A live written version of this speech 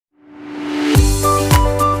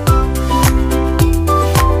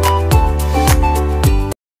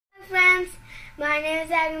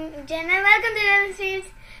I'm Jenna. Welcome to Jenna's Streams.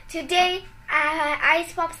 Today I have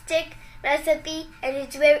ice pop stick recipe, and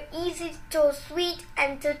it's very easy, so sweet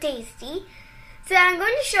and so tasty. So I'm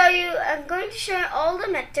going to show you all the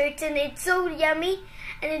methods, and it's so yummy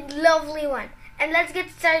and it's lovely one. And let's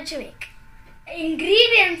get started to make.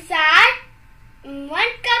 Ingredients are 1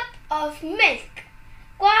 cup of milk,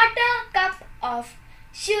 1/4 cup of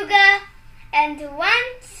sugar, and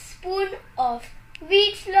 1 spoon of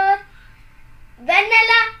wheat flour,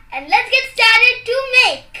 vanilla, and let's get started to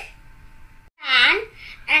make.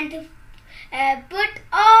 And to put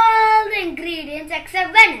all the ingredients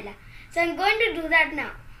except vanilla. So I'm going to do that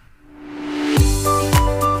now.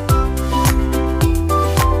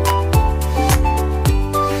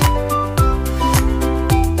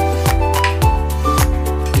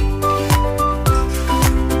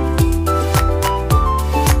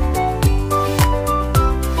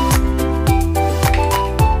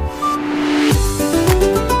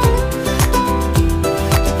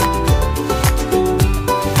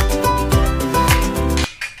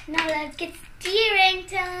 Let's get stirring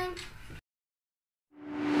time.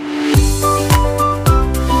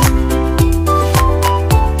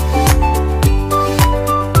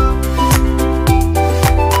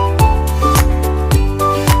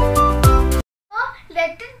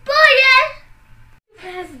 Let it boil.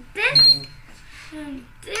 Press this and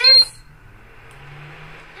this.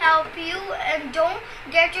 Help you, and don't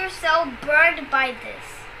get yourself burned by this.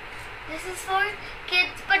 This is for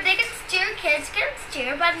kids, but they can stir. Kids can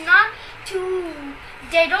stir, but not too.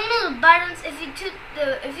 They don't know the buttons. If you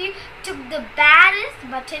took the baddest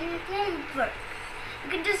button, it won't work. You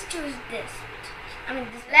can just choose this.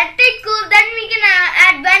 Let it cool. Then we can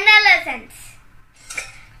add vanilla essence.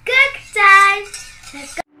 Cook time.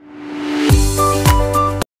 Let's go.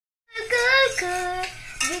 Cool.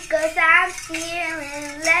 Because I'm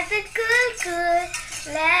stirring. Let it cool.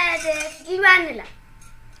 Let it give vanilla.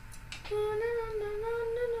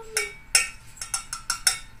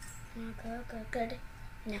 Good.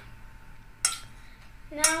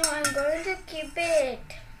 Now I'm going to keep it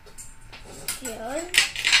here.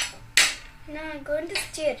 Now I'm going to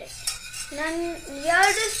stir it. Now you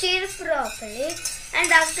have to stir it properly,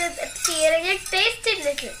 and after stirring it, taste it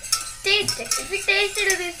little. Taste it. If you taste it,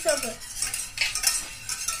 it will be so good.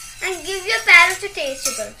 And give your parents to taste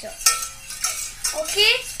it also.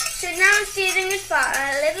 Okay? So now I'm stirring it a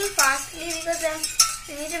little fastly because I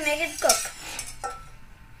need to make it cook.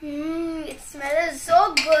 It smells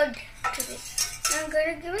so good today. Now I'm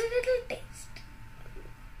going to give it a little taste.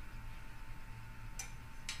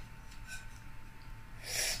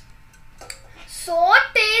 So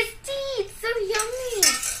tasty! It's so yummy!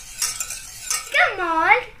 Come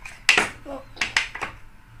on! Oh.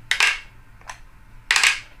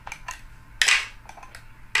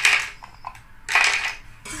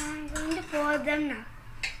 I'm going to pour them now.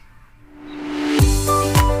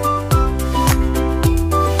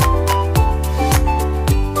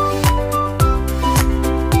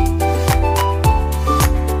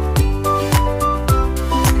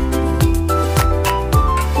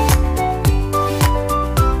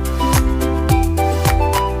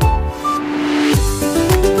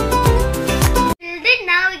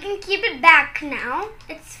 Keep it back now.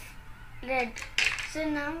 It's red. So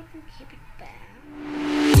now we can keep it back.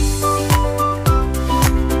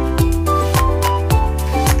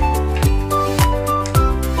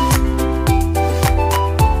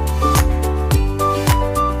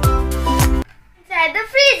 Inside the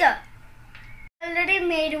freezer. Already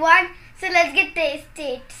made one. So let's get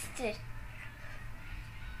tasted.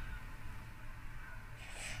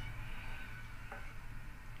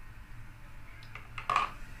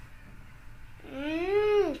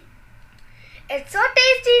 It's so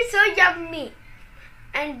tasty, so yummy.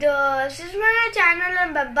 And subscribe my channel,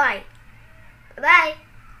 and bye-bye. Bye.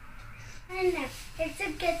 And now, it's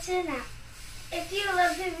a kitchen app. If you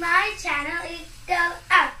love my channel, it go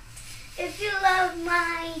up. If you love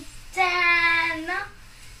my channel,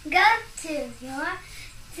 go to your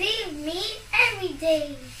see me every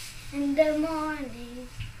day. In the morning.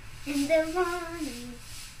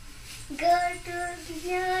 Go to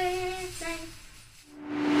your sign.